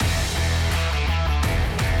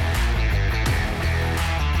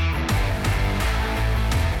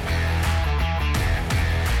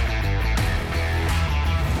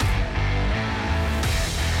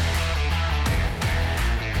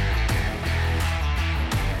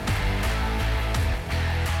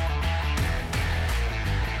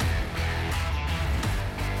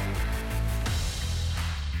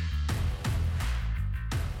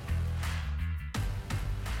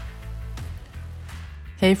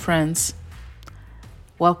Hey friends,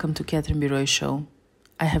 welcome to Catherine Biroy Show.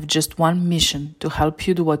 I have just one mission to help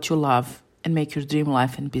you do what you love and make your dream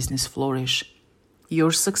life and business flourish.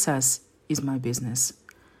 Your success is my business.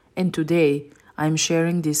 And today I am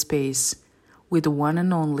sharing this space with the one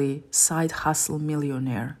and only side hustle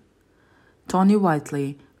millionaire. Tony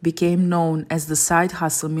Whatley became known as the side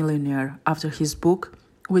hustle millionaire after his book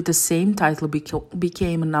with the same title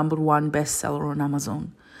became a #1 bestseller on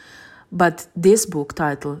Amazon. But this book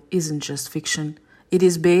title isn't just fiction. It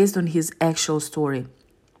is based on his actual story.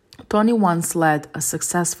 Tony once led a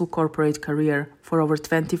successful corporate career for over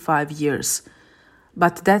 25 years.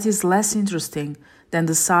 But that is less interesting than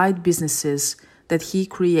the side businesses that he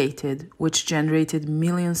created, which generated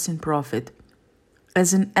millions in profit.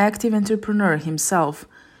 As an active entrepreneur himself,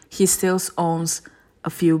 he still owns a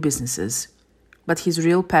few businesses. But his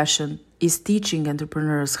real passion is teaching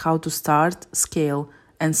entrepreneurs how to start, scale,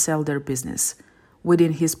 and sell their business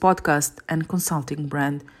within his podcast and consulting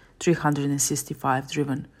brand 365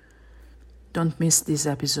 Driven. Don't miss this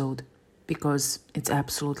episode because it's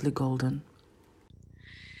absolutely golden.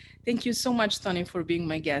 Thank you so much, Tony, for being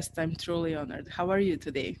my guest. I'm truly honored. How are you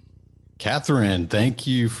today? Catherine, thank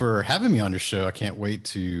you for having me on your show. I can't wait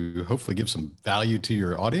to hopefully give some value to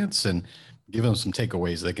your audience and give them some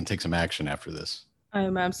takeaways so they can take some action after this.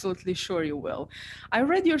 I'm absolutely sure you will. I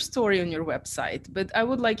read your story on your website, but I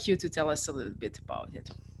would like you to tell us a little bit about it.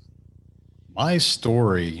 My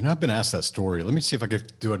story, I've been asked that story. Let me see if I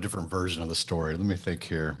could do a different version of the story. Let me think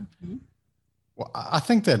here. Mm-hmm. Well, I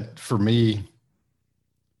think that for me,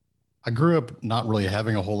 I grew up not really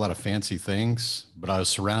having a whole lot of fancy things, but I was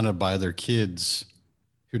surrounded by other kids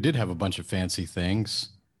who did have a bunch of fancy things.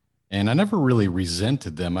 And I never really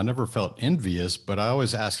resented them. I never felt envious, but I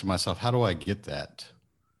always asked myself, how do I get that?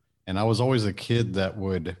 And I was always a kid that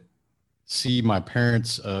would see my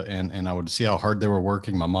parents and I would see how hard they were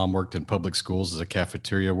working. My mom worked in public schools as a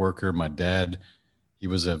cafeteria worker. My dad, he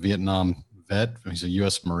was a Vietnam vet. He's a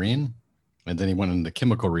U.S. Marine. And then he went into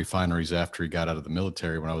chemical refineries after he got out of the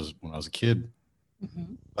military when I was a kid.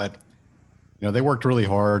 Mm-hmm. But they worked really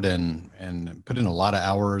hard and put in a lot of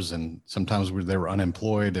hours, and sometimes they were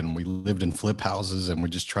unemployed, and we lived in flip houses, and we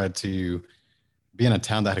just tried to be in a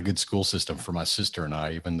town that had a good school system for my sister and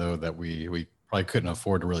I, even though that we probably couldn't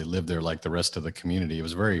afford to really live there like the rest of the community. It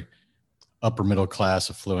was a very upper middle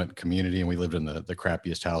class, affluent community, and we lived in the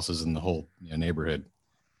crappiest houses in the whole neighborhood.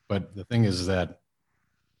 But the thing is that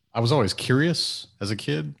I was always curious as a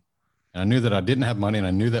kid. And I knew that I didn't have money, and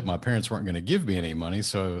I knew that my parents weren't going to give me any money.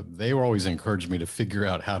 So they were always encouraging me to figure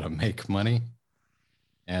out how to make money.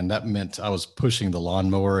 And that meant I was pushing the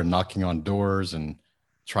lawnmower and knocking on doors and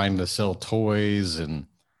trying to sell toys and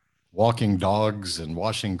walking dogs and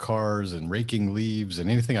washing cars and raking leaves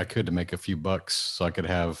and anything I could to make a few bucks so I could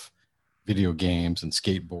have video games and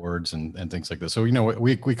skateboards and things like that. So,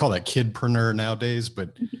 we call that kidpreneur nowadays,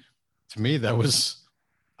 but to me,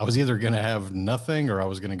 I was either going to have nothing or I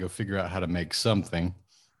was going to go figure out how to make something.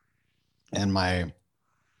 And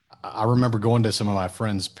I remember going to some of my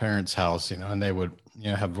friends' parents' house, and they would,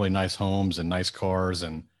 have really nice homes and nice cars.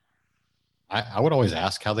 And I would always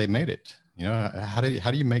ask how they made it. How do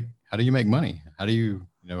you make money? How do you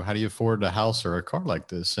afford a house or a car like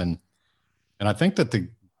this? And I think that the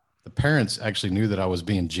parents actually knew that I was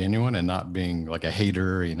being genuine and not being like a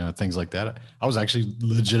hater, things like that. I was actually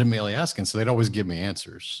legitimately asking. So they'd always give me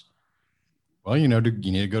answers. Well, you need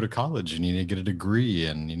to go to college and you need to get a degree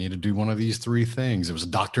and you need to do one of these 3 things. It was a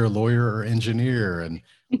doctor, lawyer, or engineer, and,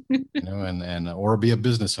 or be a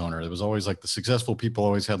business owner. It was always like the successful people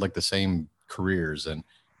always had like the same careers. And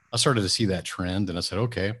I started to see that trend and I said,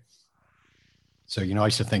 okay. So, I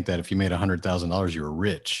used to think that if you made $100,000, you were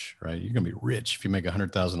rich, right? You're going to be rich if you make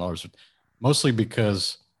 $100,000, mostly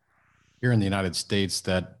because here in the United States,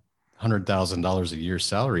 that $100,000 a year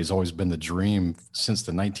salary has always been the dream since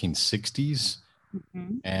the 1960s.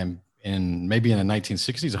 Mm-hmm. And maybe in the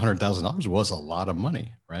 1960s, $100,000 was a lot of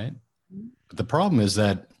money, right? Mm-hmm. But the problem is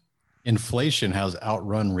that inflation has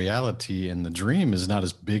outrun reality and the dream is not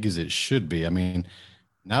as big as it should be. I mean,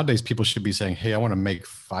 nowadays, people should be saying, hey, I want to make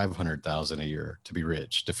 $500,000 a year to be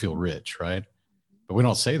rich, to feel rich, right? But we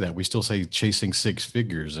don't say that. We still say chasing 6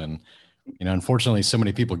 figures. And, unfortunately, so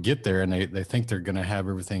many people get there and they think they're going to have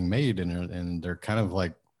everything made. And they're kind of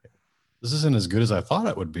like, this isn't as good as I thought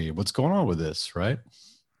it would be. What's going on with this, right?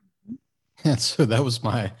 And so that was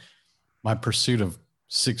my pursuit of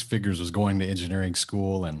 6 figures, was going to engineering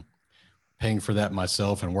school and paying for that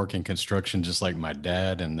myself and working construction just like my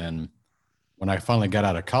dad. And then when I finally got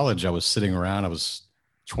out of college, I was sitting around. I was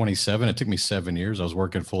 27. It took me 7 years. I was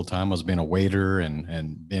working full time. I was being a waiter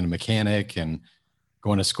and being a mechanic. And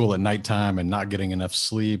going to school at nighttime and not getting enough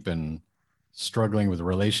sleep and struggling with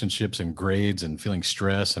relationships and grades and feeling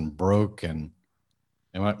stress and broke. And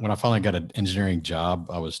when I finally got an engineering job,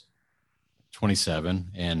 I was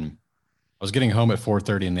 27 and I was getting home at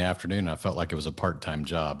 4:30 in the afternoon. And I felt like it was a part-time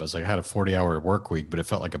job. I was like, I had a 40-hour work week, but it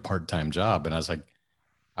felt like a part-time job. And I was like,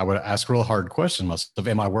 I would ask real hard questions myself.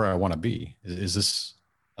 Am I where I want to be? Is this,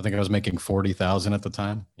 I think I was making 40,000 at the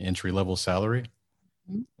time, entry level salary.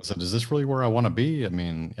 Mhm. I said, is this really where I want to be? I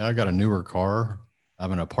mean, yeah, I got a newer car, I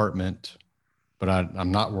have an apartment, but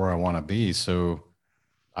I'm not where I want to be. So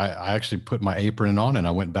I actually put my apron on and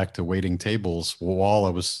I went back to waiting tables while I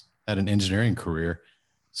was at an engineering career.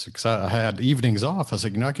 So, 'cause I had evenings off. I was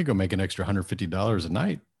like, I could go make an extra $150 a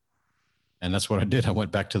night. And that's what I did. I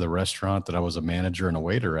went back to the restaurant that I was a manager and a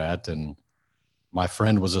waiter at. And my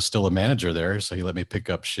friend was still a manager there. So he let me pick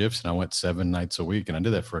up shifts and I went 7 nights a week. And I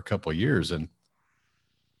did that for a couple of years. And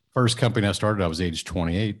first company I started, I was age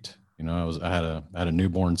 28. I had a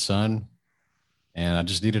newborn son and I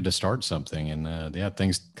just needed to start something. And yeah,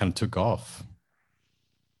 things kind of took off.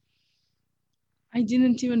 I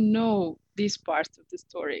didn't even know this part of the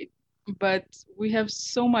story, but we have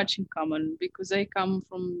so much in common because I come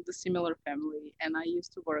from the similar family and I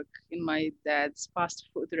used to work in my dad's fast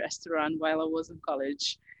food restaurant while I was in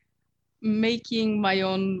college, making my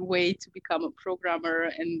own way to become a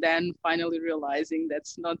programmer and then finally realizing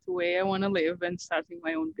that's not the way I want to live and starting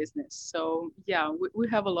my own business. So yeah, we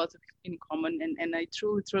have a lot of in common and I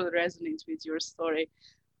truly, truly resonate with your story.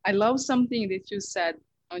 I love something that you said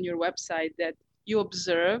on your website that you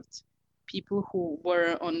observed people who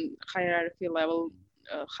were on hierarchy level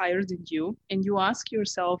higher than you, and you ask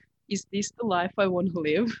yourself, is this the life I want to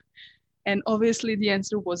live? And obviously the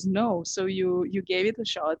answer was no. So you gave it a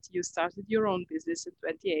shot. You started your own business at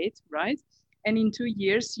 28, right? And in 2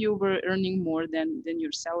 years you were earning more than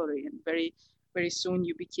your salary, and very soon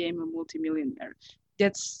you became a multimillionaire.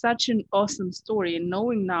 That's such an awesome story. And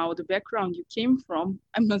knowing now the background you came from,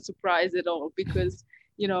 I'm not surprised at all because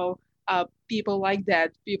you know people like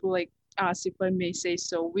that, people like us, if I may say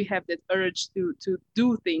so, we have that urge to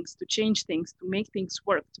do things, to change things, to make things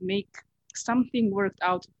work, to make something worked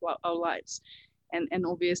out of our lives, and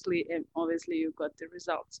obviously you got the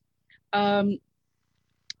results. Um,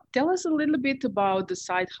 Tell us a little bit about the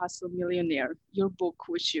Side Hustle Millionaire, your book,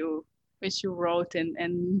 which you wrote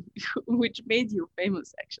and which made you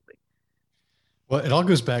famous, actually. Well, it all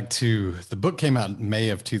goes back to the book came out in May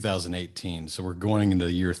of 2018. So we're going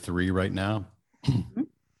into year 3 right now. Mhm.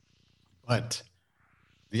 But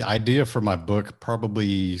the idea for my book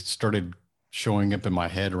probably started showing up in my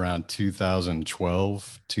head around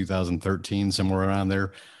 2012, 2013, somewhere around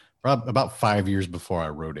there, about 5 years before I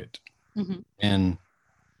wrote it. Mhm. And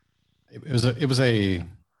it was a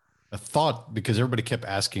thought because everybody kept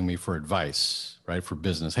asking me for advice, right? For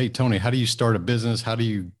business. Hey, Tony, how do you start a business? How do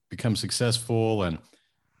you become successful? And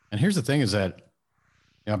here's the thing is that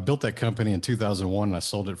I built that company in 2001 and I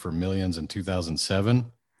sold it for millions in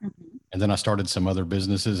 2007. Mhm. And then I started some other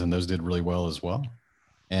businesses and those did really well as well.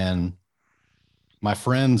 And my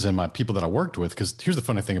friends and my people that I worked with, because here's the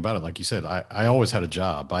funny thing about it. Like you said, I always had a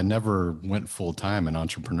job. I never went full time in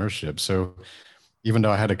entrepreneurship. So even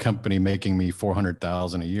though I had a company making me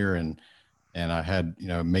 400,000 a year and I had,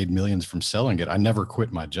 made millions from selling it, I never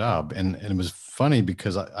quit my job. And it was funny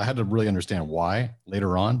because I had to really understand why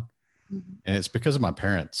later on. Mhm. And it's because of my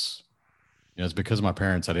parents. It's because of my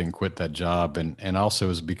parents I didn't quit that job. And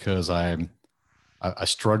also is because I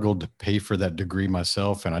struggled to pay for that degree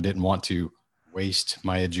myself and I didn't want to waste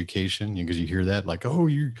my education because you hear that like, oh,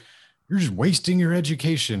 you're just wasting your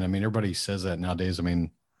education. I mean, everybody says that nowadays. I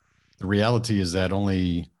mean, the reality is that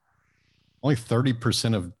only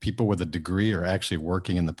 30% of people with a degree are actually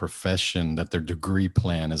working in the profession that their degree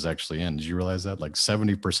plan is actually in. Did you realize that? Like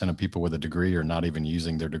 70% of people with a degree are not even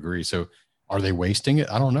using their degree. So are they wasting it?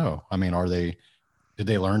 I don't know. I mean, did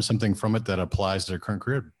they learn something from it that applies to their current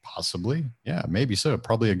career? Possibly. Yeah, maybe so.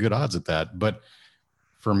 Probably a good odds at that. But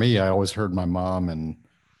for me, I always heard my mom and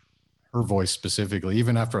her voice specifically,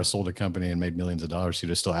 even after I sold a company and made millions of dollars, she'd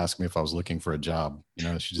just still ask me if I was looking for a job.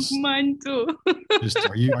 She Mine too. just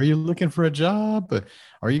are you looking for a job?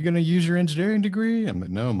 Are you going to use your engineering degree? I'm like,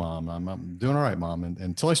 no, mom, I'm doing all right, mom. And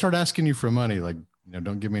until I start asking you for money, like,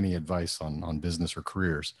 don't give me any advice on business or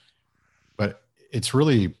careers. But it's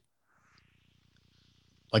really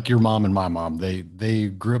like your mom and my mom, they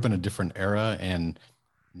grew up in a different era and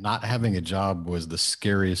not having a job was the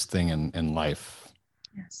scariest thing in life.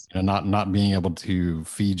 Yes. Not being able to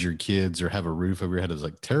feed your kids or have a roof over your head is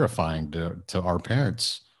like terrifying to our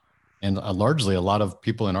parents. And largely a lot of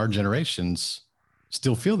people in our generations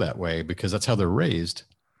still feel that way because that's how they're raised.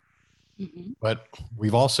 Mm-hmm. But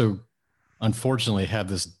we've also, unfortunately, had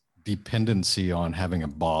this dependency on having a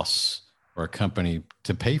boss or a company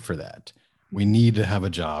to pay for that. We need to have a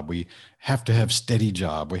job. We have to have steady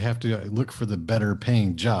job. We have to look for the better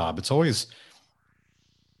paying job. It's always,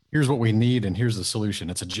 here's what we need and here's the solution.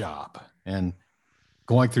 It's a job. And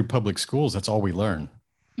going through public schools, that's all we learn.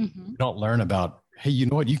 Mm-hmm. We don't learn about, hey, you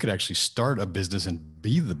know what? You could actually start a business and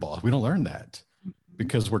be the boss. We don't learn that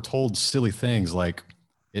because we're told silly things like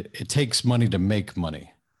it takes money to make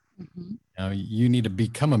money. Mm-hmm. You need to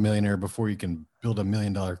become a millionaire before you can build $1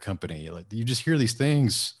 million company. Like, you just hear these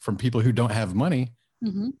things from people who don't have money,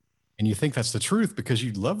 Mm-hmm. and you think that's the truth because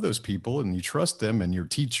you love those people and you trust them and your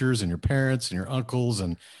teachers and your parents and your uncles,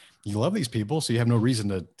 and you love these people. So you have no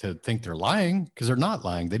reason to think they're lying, because they're not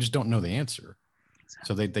lying. They just don't know the answer.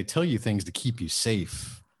 So they tell you things to keep you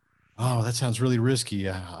safe. Oh, that sounds really risky.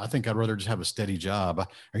 I think I'd rather just have a steady job.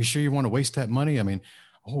 Are you sure you want to waste that money? I mean,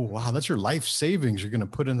 oh, wow, that's your life savings you're going to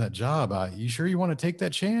put in that job. You sure you want to take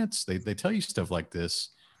that chance? They tell you stuff like this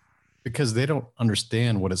because they don't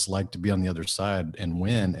understand what it's like to be on the other side and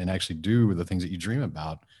win and actually do the things that you dream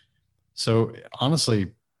about. So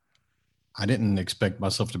honestly, I didn't expect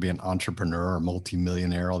myself to be an entrepreneur or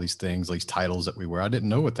multimillionaire, all these things, these titles that we wear. I didn't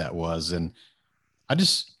know what that was. And I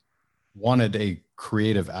just wanted a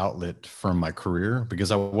creative outlet from my career because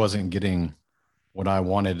I wasn't getting what I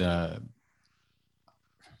wanted. I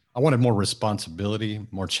wanted more responsibility,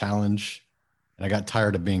 more challenge. And I got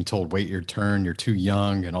tired of being told, wait your turn, you're too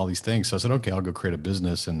young, and all these things. So I said, okay, I'll go create a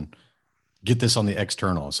business and get this on the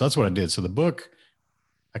external. So that's what I did. So the book,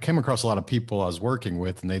 I came across a lot of people I was working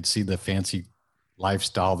with, and they'd see the fancy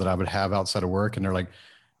lifestyle that I would have outside of work. And there like,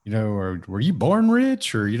 were you born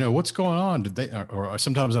rich, or, what's going on? Did they, or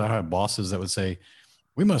sometimes I had bosses that would say,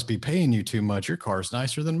 we must be paying you too much. Your car's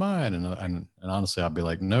nicer than mine. And honestly, I'd be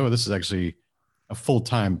like, no, this is actually a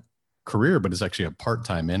full-time career, but it's actually a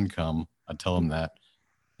part-time income. I tell them that.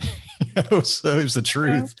 It was the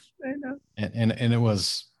truth. I know. And it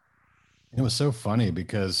was so funny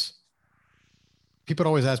because people would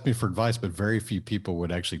always ask me for advice, but very few people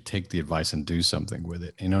would actually take the advice and do something with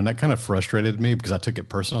it. And that kind of frustrated me because I took it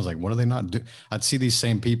personal. I was like, what are they not doing? I'd see these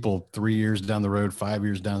same people 3 years down the road, 5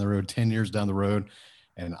 years down the road, 10 years down the road.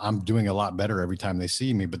 And I'm doing a lot better every time they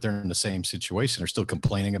see me, but they're in the same situation. They're still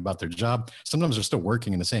complaining about their job. Sometimes they're still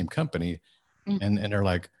working in the same company. And they're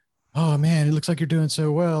like, oh man, it looks like you're doing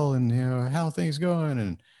so well. And how are things going?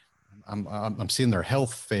 And I'm seeing their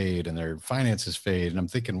health fade and their finances fade. And I'm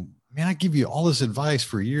thinking, man, I give you all this advice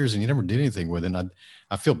for years and you never did anything with it. And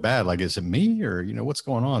I feel bad. Like, is it me or, what's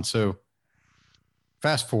going on? So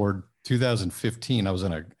fast forward 2015, I was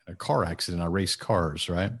in a car accident. I race cars,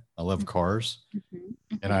 right? I love cars.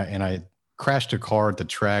 And I crashed a car at the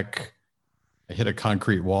track. I hit a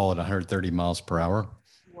concrete wall at 130 miles per hour.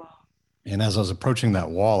 Wow. And as I was approaching that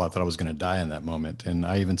wall, I thought I was going to die in that moment. And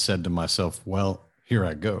I even said to myself, well, here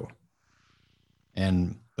I go.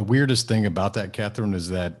 And the weirdest thing about that, Catherine, is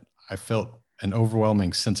that I felt an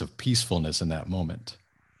overwhelming sense of peacefulness in that moment.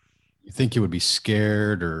 You think you would be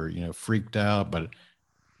scared or, freaked out, but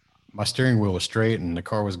my steering wheel was straight and the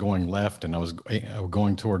car was going left and I was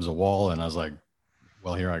going towards a wall. And I was like,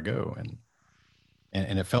 well, here I go.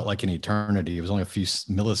 And it felt like an eternity. It was only a few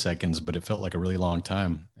milliseconds, but it felt like a really long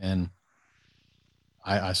time. And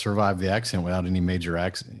I survived the accident without any major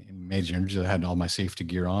injuries. I had all my safety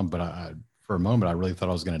gear on, but for a moment, I really thought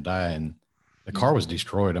I was going to die. And the car was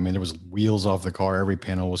destroyed. I mean, there was wheels off the car. Every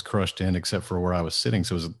panel was crushed in except for where I was sitting.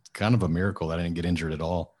 So it was kind of a miracle that I didn't get injured at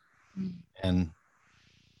all. And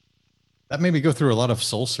that made me go through a lot of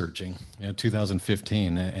soul searching,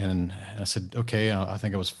 2015. And I said, okay, I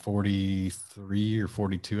think I was 43 or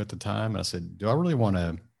 42 at the time. And I said, do I really want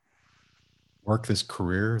to work this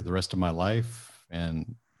career the rest of my life?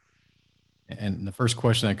 And the first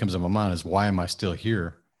question that comes to my mind is, why am I still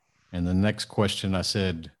here? And the next question I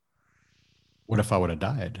said, what if I would have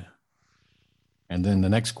died? And then the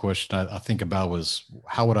next question I think about was,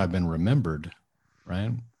 how would I have been remembered?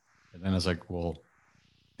 Right. And then I was like, well,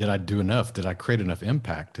 did I do enough? Did I create enough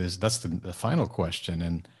impact? That's the final question.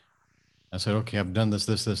 And I said, okay, I've done this,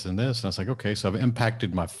 this, this, and this. And I was like, okay, so I've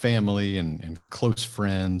impacted my family and close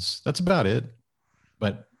friends. That's about it.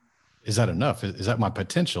 But is that enough? Is that my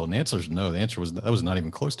potential? And the answer is no. The answer was, that was not even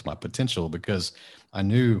close to my potential, because I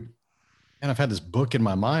knew, and I've had this book in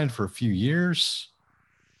my mind for a few years.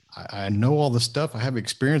 I know all the stuff. I have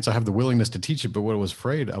experience. I have the willingness to teach it. But what I was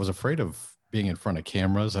afraid of being in front of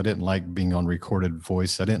cameras. I didn't like being on recorded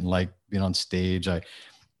voice. I didn't like being on stage. I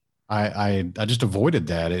just avoided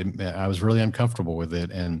that. I was really uncomfortable with it.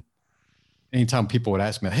 And anytime people would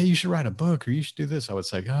ask me, hey, you should write a book or you should do this, I would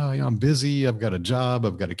say, oh, I'm busy. I've got a job.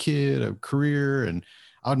 I've got a kid, a career. And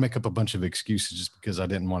I would make up a bunch of excuses just because I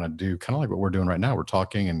didn't want to do kind of like what we're doing right now. We're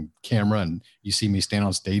talking and camera, and you see me stand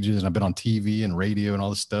on stages, and I've been on TV and radio and all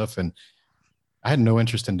this stuff. And I had no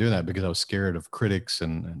interest in doing that because I was scared of critics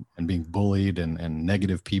and being bullied and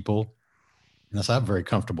negative people. And so I have a very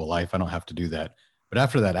comfortable life. I don't have to do that. But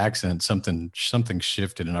after that accident, something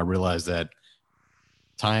shifted, and I realized that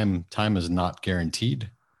time is not guaranteed,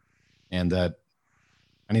 and that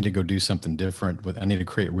I need to go do something different. I need to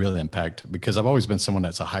create real impact, because I've always been someone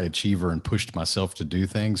that's a high achiever and pushed myself to do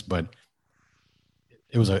things, but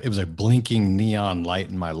it was a blinking neon light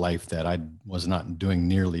in my life that I was not doing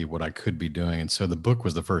nearly what I could be doing. And so the book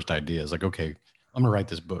was the first idea. It's like, okay, I'm gonna write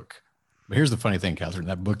this book. But here's the funny thing, Catherine,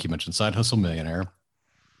 that book you mentioned, Side Hustle Millionaire,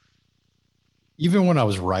 even when I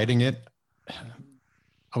was writing it,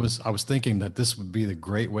 I was thinking that this would be the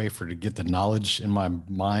great way to get the knowledge in my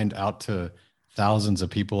mind out to thousands of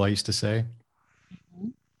people, I used to say. Mm-hmm.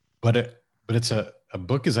 But it's a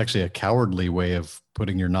book is actually a cowardly way of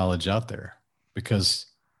putting your knowledge out there, because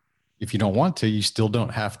if you don't want to, you still don't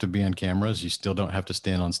have to be on cameras. You still don't have to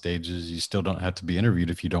stand on stages. You still don't have to be interviewed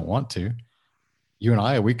if you don't want to. You and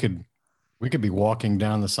I, we could be walking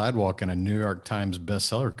down the sidewalk and a New York Times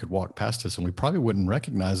bestseller could walk past us and we probably wouldn't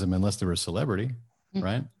recognize them unless they were a celebrity,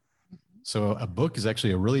 right? So a book is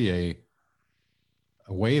actually a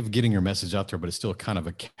way of getting your message out there, but it's still kind of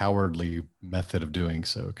a cowardly method of doing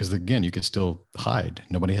so. Because again, you can still hide.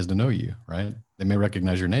 Nobody has to know you, right? They may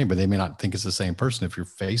recognize your name, but they may not think it's the same person if your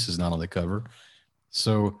face is not on the cover.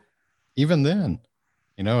 So even then,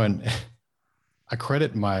 and I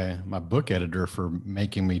credit my book editor for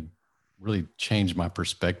making me really change my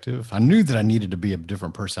perspective. I knew that I needed to be a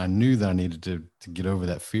different person. I knew that I needed to get over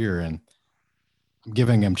that fear, and I'm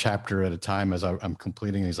giving him chapter at a time as I'm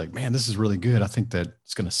completing. He's like, man, this is really good. I think that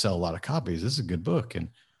it's going to sell a lot of copies. This is a good book. And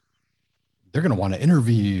they're going to want to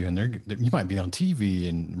interview you, and you might be on TV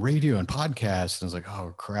and radio and podcasts. And it's like,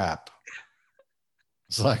 oh crap.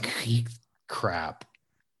 It's like, crap.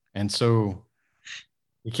 And so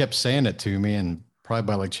he kept saying it to me, and probably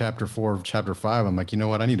by like chapter 4 of chapter 5, I'm like, you know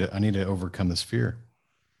what? I need to overcome this fear.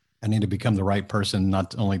 I need to become the right person,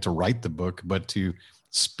 not only to write the book, but to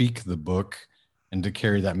speak the book and to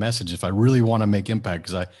carry that message. If I really want to make impact,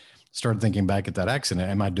 because I started thinking back at that accident,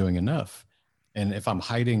 am I doing enough? And if I'm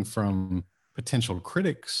hiding from potential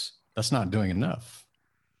critics, that's not doing enough,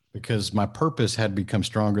 because my purpose had become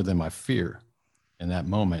stronger than my fear in that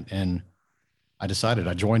moment. And I decided,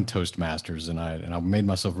 I joined Toastmasters, and I made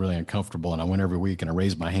myself really uncomfortable, and I went every week and I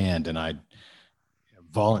raised my hand and I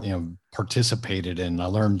participated, and I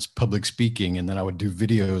learned public speaking, and then I would do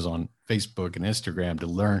videos on Facebook and Instagram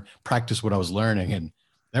to practice what I was learning. And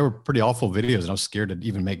they were pretty awful videos, and I was scared to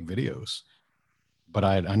even make videos, but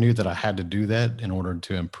I knew that I had to do that in order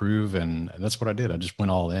to improve. And that's what I did. I just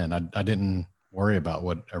went all in. I didn't worry about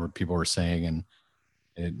whatever people were saying. And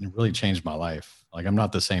it really changed my life. Like, I'm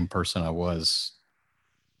not the same person I was.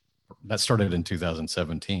 That started in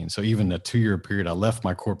 2017. So even a 2-year period, I left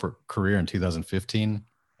my corporate career in 2015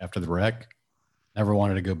 after the wreck, never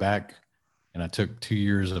wanted to go back. And I took 2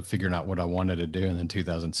 years of figuring out what I wanted to do. And then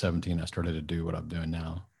 2017, I started to do what I'm doing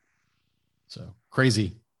now. So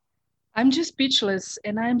crazy. I'm just speechless,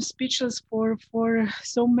 and I'm speechless for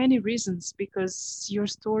so many reasons, because your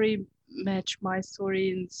story match my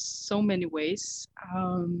story in so many ways.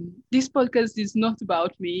 This podcast is not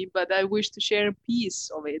about me, but I wish to share a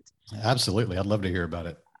piece of it. Absolutely. I'd love to hear about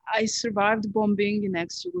it. I survived bombing in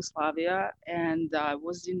ex-Yugoslavia, and I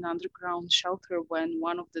was in underground shelter when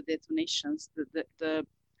one of the detonations, the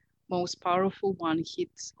most powerful one, hit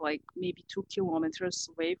like maybe 2 kilometers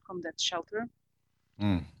away from that shelter.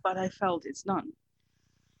 But I felt it's done.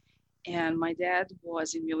 And my dad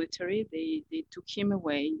was in military. They took him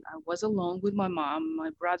away. I was alone with my mom, my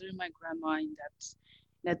brother, and my grandma in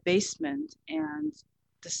that basement. And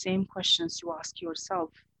the same questions you ask yourself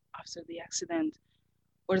after the accident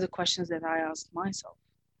were the questions that I asked myself.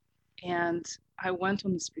 And I went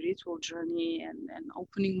on a spiritual journey and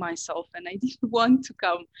opening myself. And I didn't want to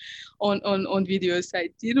come on videos. I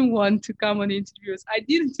didn't want to come on interviews. I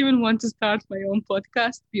didn't even want to start my own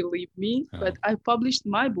podcast, believe me. Oh. But I published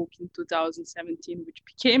my book in 2017, which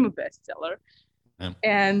became a bestseller. Yeah.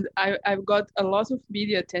 And I've got a lot of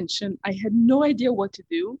media attention. I had no idea what to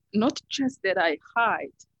do. Not just that I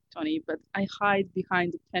hide, Tony, but I hide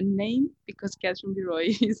behind a pen name, because Catherine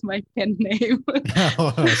Biroy is my pen name.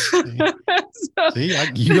 See,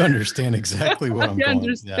 you understand exactly what I'm going. I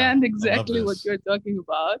understand exactly what you're talking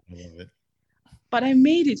about. I love it. But I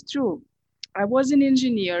made it through. I was an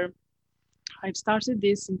engineer. I started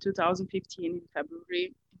this in 2015 in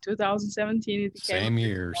February. In 2017, it became Same a bit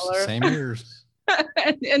years, smaller. same years.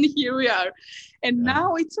 And here we are. And Yeah.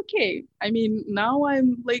 now it's okay. I mean, now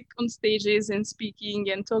I'm like on stages and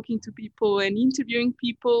speaking and talking to people and interviewing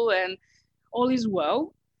people, and all is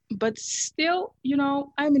well. But still,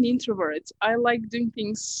 I'm an introvert. I like doing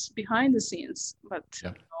things behind the scenes. But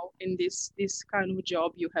Yep. in this kind of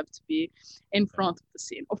job, you have to be in front of the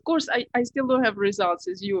scene. Of course, I still don't have results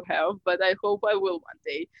as you have, but I hope I will one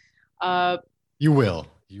day. You will.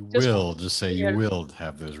 You Just will. Just say you share. will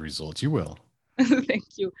have those results. You will.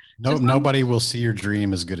 Thank you. No, Just one. nobody will see your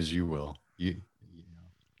dream as good as you will. You know,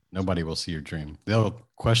 nobody will see your dream. They'll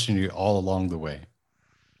question you all along the way.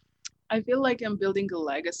 I feel like I'm building a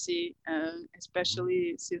legacy,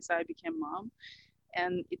 especially since I became mom,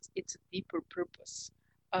 and it's a deeper purpose.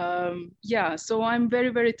 Yeah, so I'm very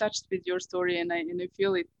very touched with your story, and I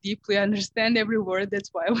feel it deeply. I understand every word. That's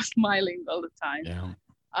why I was smiling all the time.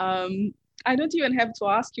 Yeah. I don't even have to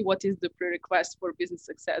ask you what is the prerequisite for business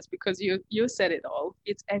success, because you said it all.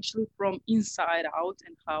 It's actually from inside out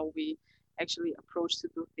and how we actually approach to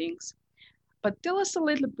do things. But tell us a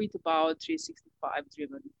little bit about 365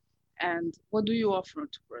 Driven, and what do you offer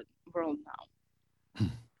to world now?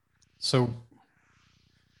 So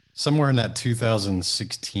somewhere in that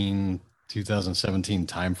 2016, 2017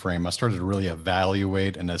 timeframe, I started to really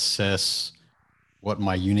evaluate and assess what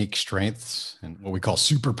my unique strengths and what we call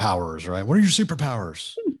superpowers, right? What are your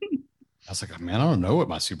superpowers? I was like, man, I don't know what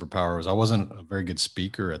my superpower was. I wasn't a very good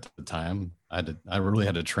speaker at the time. I really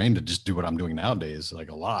had to train to just do what I'm doing nowadays,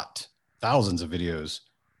 like a lot, thousands of videos.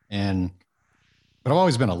 But I've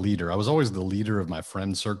always been a leader. I was always the leader of my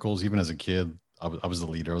friend circles. Even as a kid, I was the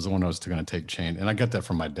leader. I was the one who was going to take change. And I got that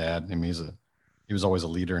from my dad. I mean, he was always a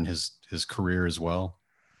leader in his career as well.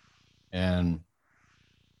 And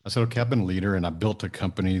I said, okay, I've been a leader, and I built a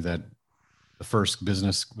company that the first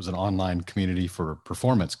business was an online community for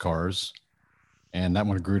performance cars. And that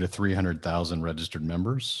one grew to 300,000 registered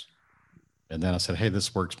members. And then I said, hey,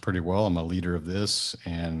 this works pretty well. I'm a leader of this.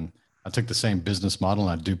 And I took the same business model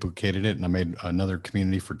and I duplicated it. And I made another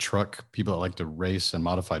community for truck people that like to race and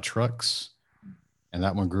modify trucks. And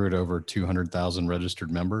that one grew to over 200,000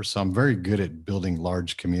 registered members. So I'm very good at building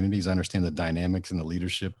large communities. I understand the dynamics and the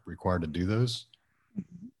leadership required to do those.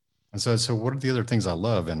 Mm-hmm. And so what are the other things I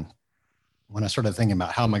love? And when I started thinking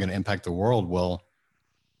about how am I going to impact the world? Well,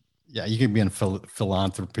 yeah, you can be in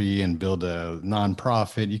philanthropy and build a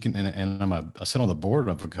nonprofit. You can, and I sit on the board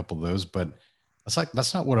of a couple of those, but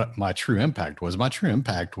that's not what my true impact was. My true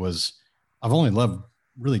impact was I've only loved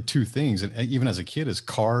really two things, and even as a kid, is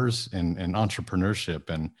cars and entrepreneurship.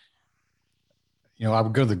 And I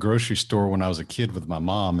would go to the grocery store when I was a kid with my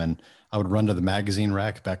mom, and I would run to the magazine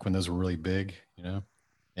rack back when those were really big,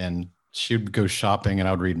 and she would go shopping and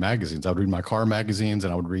I would read magazines. I would read my car magazines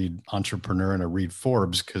and I would read Entrepreneur and I read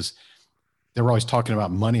Forbes because they were always talking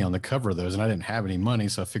about money on the cover of those, and I didn't have any money.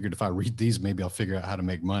 So I figured if I read these, maybe I'll figure out how to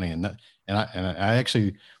make money. And I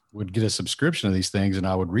actually would get a subscription to these things and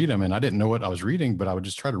I would read them, and I didn't know what I was reading, but I would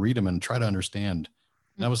just try to read them and try to understand.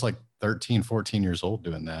 And I was like 13, 14 years old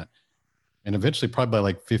doing that. And eventually, probably by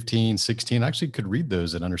like 15, 16, I actually could read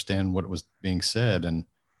those and understand what was being said, and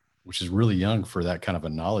which is really young for that kind of a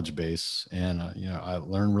knowledge base. And, I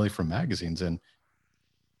learned really from magazines. And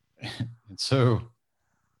so,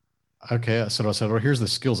 okay, so I said, well, here's the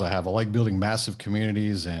skills I have. I like building massive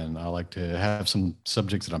communities, and I like to have some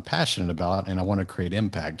subjects that I'm passionate about, and I want to create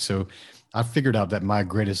impact. So I figured out that my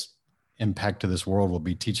greatest impact to this world will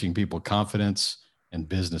be teaching people confidence and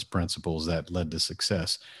business principles that led to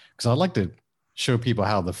success. Because I'd like to show people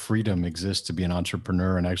how the freedom exists to be an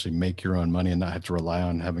entrepreneur and actually make your own money and not have to rely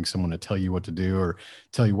on having someone to tell you what to do or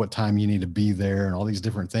tell you what time you need to be there and all these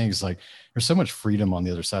different things. Like, there's so much freedom on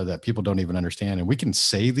the other side of that people don't even understand. And we can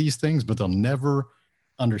say these things, but they'll never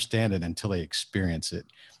understand it until they experience it.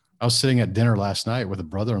 I was sitting at dinner last night with a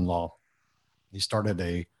brother-in-law. He started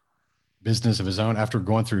a business of his own after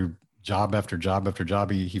going through job after job after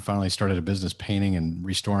job. He finally started a business painting and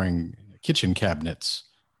restoring kitchen cabinets.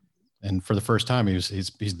 And for the first time, he's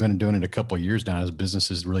been doing it a couple of years now. His business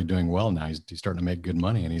is really doing well now. He's starting to make good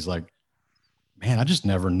money. And he's like, man, I just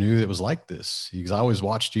never knew it was like this. Because I always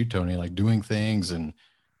watched you, Tony, like doing things. And,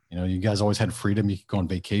 you guys always had freedom. You could go on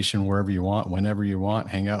vacation wherever you want, whenever you want,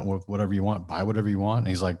 hang out with whatever you want, buy whatever you want. And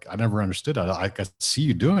he's like, I never understood. I could see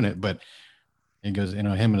you doing it. But he goes, him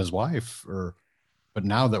and his wife but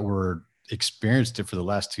now that we're experienced it for the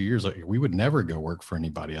last 2 years, like we would never go work for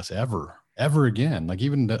anybody else ever again. Like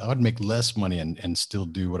I'd make less money and still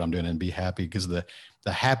do what I'm doing and be happy, because the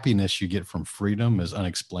happiness you get from freedom is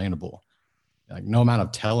unexplainable. Like no amount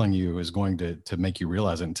of telling you is going to make you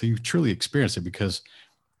realize it until you truly experience it. Because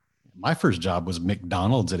my first job was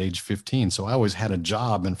McDonald's at age 15. So I always had a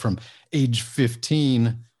job. And from age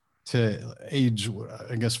 15 to age,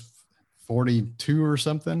 I guess, 42 or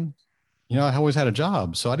something, I always had a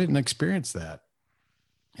job. So I didn't experience that.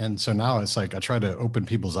 And so now it's like I try to open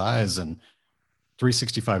people's eyes, and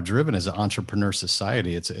 365 Driven is an entrepreneur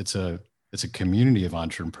society. It's a community of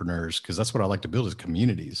entrepreneurs, because that's what I like to build, is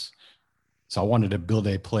communities. So I wanted to build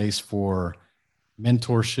a place for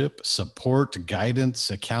mentorship, support,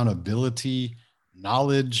 guidance, accountability,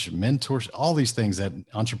 knowledge, mentors, all these things that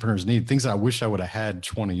entrepreneurs need, things that I wish I would have had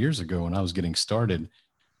 20 years ago when I was getting started.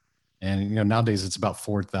 And, nowadays it's about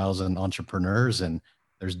 4,000 entrepreneurs, and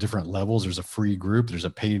there's different levels. There's a free group, there's a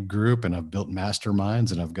paid group, and I've built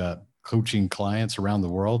masterminds, and I've got coaching clients around the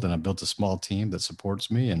world, and I built a small team that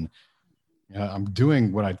supports me. And I'm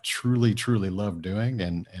doing what I truly, truly love doing.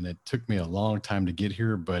 And it took me a long time to get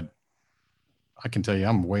here, but I can tell you,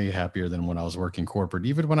 I'm way happier than when I was working corporate.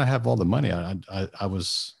 Even when I have all the money, I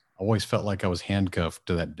always felt like I was handcuffed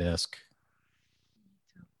to that desk.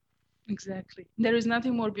 Exactly. There is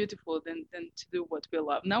nothing more beautiful than to do what we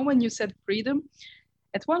love. Now, when you said freedom,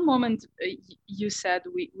 at one moment you said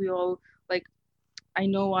we all, like, I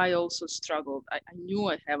know I also struggled. I knew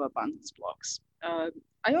I have abundance blocks.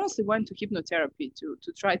 I honestly went to hypnotherapy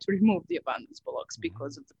to try to remove the abundance blocks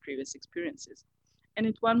because of the previous experiences. And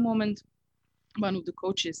at one moment, one of the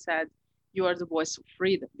coaches said, "You are the voice of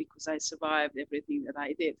freedom," because I survived everything that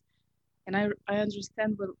I did. And I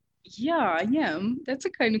understand, well, yeah, I am. That's a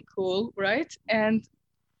kind of cool, right? And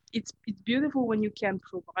it's beautiful when you can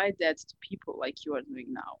provide that to people like you are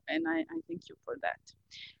doing now. And I thank you for that.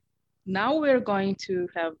 Now we're going to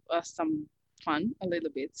have some fun a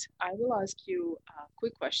little bit. I will ask you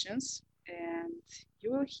quick questions, and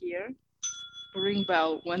you will hear a ring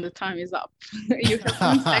bell when the time is up. You have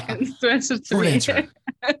 10 seconds to answer to Short me. answer.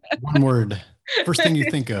 One word. First thing you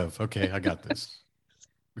think of. Okay, I got this.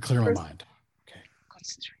 Clear my mind. Okay.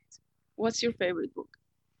 Concentrate. What's your favorite book?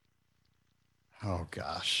 Oh,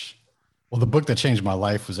 gosh. Well, the book that changed my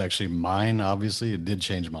life was actually mine. Obviously, it did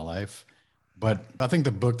change my life. But I think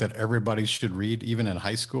the book that everybody should read, even in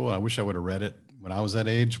high school, I wish I would have read it when I was that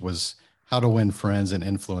age, was How to Win Friends and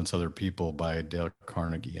Influence Other People by Dale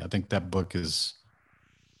Carnegie. I think that book is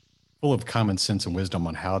full of common sense and wisdom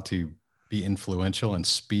on how to be influential and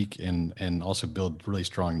speak and also build really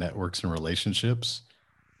strong networks and relationships.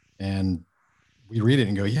 And we read it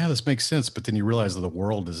and go, yeah, this makes sense. But then you realize that the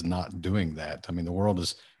world is not doing that. I mean, the world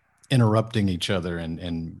is interrupting each other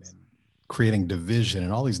and creating division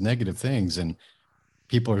and all these negative things. And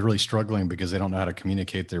people are really struggling because they don't know how to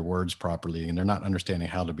communicate their words properly, and they're not understanding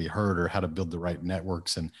how to be heard or how to build the right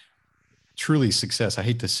networks. And truly success, I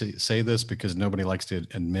hate to say this because nobody likes to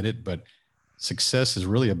admit it, but success is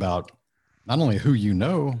really about not only who you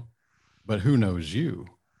know, but who knows you.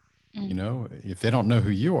 If they don't know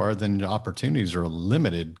who you are, then the opportunities are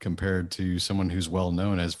limited compared to someone who's well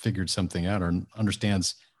known, has figured something out, or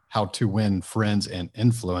understands how to win friends and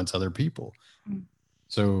influence other people.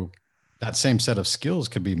 So that same set of skills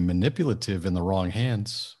could be manipulative in the wrong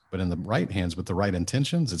hands, but in the right hands with the right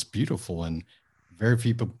intentions, it's beautiful. And very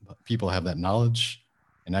few people have that knowledge,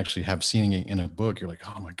 and actually have seen it in a book. You're like,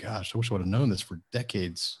 oh my gosh, I wish I would have known this for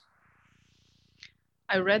decades.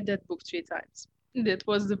 I read that book 3 times. That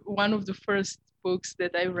was one of the first books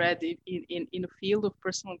that I read in a field of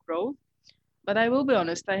personal growth. But I will be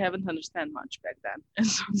honest, I haven't understand much back then. And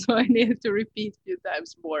so I needed to repeat a few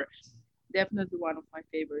times more. Definitely one of my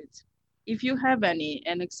favorites. If you have any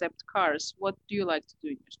and accept cars, what do you like to do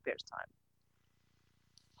in your spare time?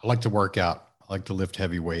 I like to work out. I like to lift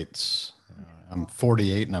heavy weights. I'm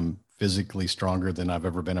 48 and I'm physically stronger than I've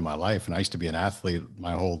ever been in my life. And I used to be an athlete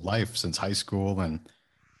my whole life since high school, and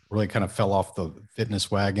really kind of fell off the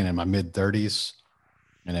fitness wagon in my mid 30s.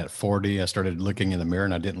 And at 40, I started looking in the mirror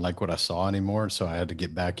and I didn't like what I saw anymore. So I had to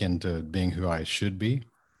get back into being who I should be.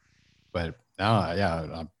 But now, yeah,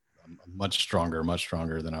 I'm much stronger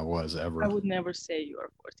than I was ever. I would never say you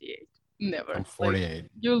are 48. Never. I'm 48.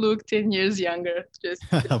 Like, you look 10 years younger. Just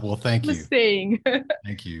well, thank you. Saying.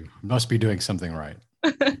 Thank you. Must be doing something right.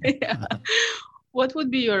 Yeah. What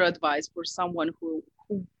would be your advice for someone who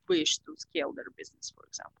wish to scale their business, for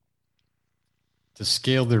example? To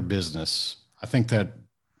scale their business, I think that,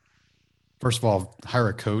 first of all, hire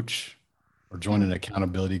a coach or join an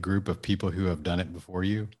accountability group of people who have done it before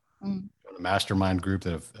you. A mastermind group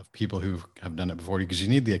of people who have done it before you, because you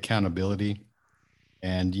need the accountability,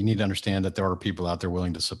 and you need to understand that there are people out there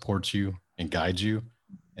willing to support you and guide you.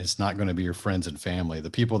 It's not going to be your friends and family. The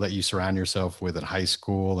people that you surround yourself with in high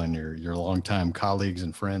school and your longtime colleagues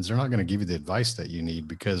and friends, they're not going to give you the advice that you need,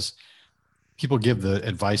 because people give the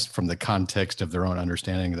advice from the context of their own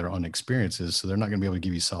understanding, their own experiences. So they're not going to be able to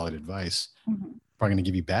give you solid advice. Mm-hmm. Probably going to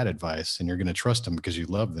give you bad advice, and you're going to trust them because you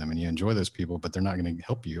love them and you enjoy those people, but they're not going to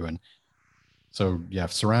help you. And so, yeah,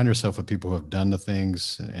 surround yourself with people who have done the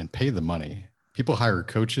things and pay the money. People hire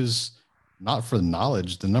coaches not for the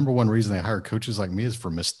knowledge. The number one reason they hire coaches like me is for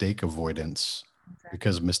mistake avoidance,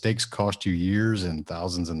 because mistakes cost you years and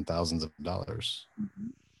thousands of dollars. Mm-hmm.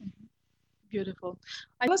 Beautiful.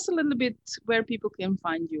 Tell us a little bit where people can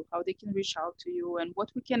find you, how they can reach out to you, and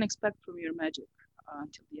what we can expect from your magic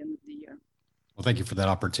until the end of the year. Well, thank you for that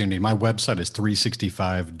opportunity. My website is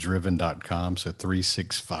 365driven.com. So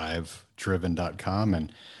 365driven.com.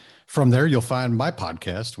 And from there, you'll find my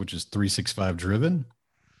podcast, which is 365 Driven.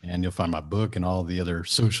 And you'll find my book and all the other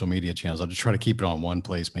social media channels. I'll just try to keep it on one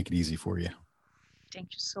place, make it easy for you.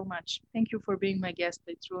 Thank you so much. Thank you for being my guest.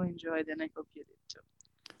 I truly enjoyed it, and I hope you did too.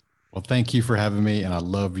 Well, thank you for having me. And I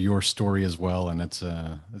love your story as well. And it's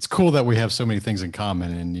cool that we have so many things in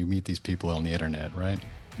common and you meet these people on the internet, right?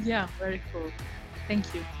 Yeah, very cool.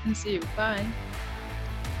 Thank you, and see you. Bye.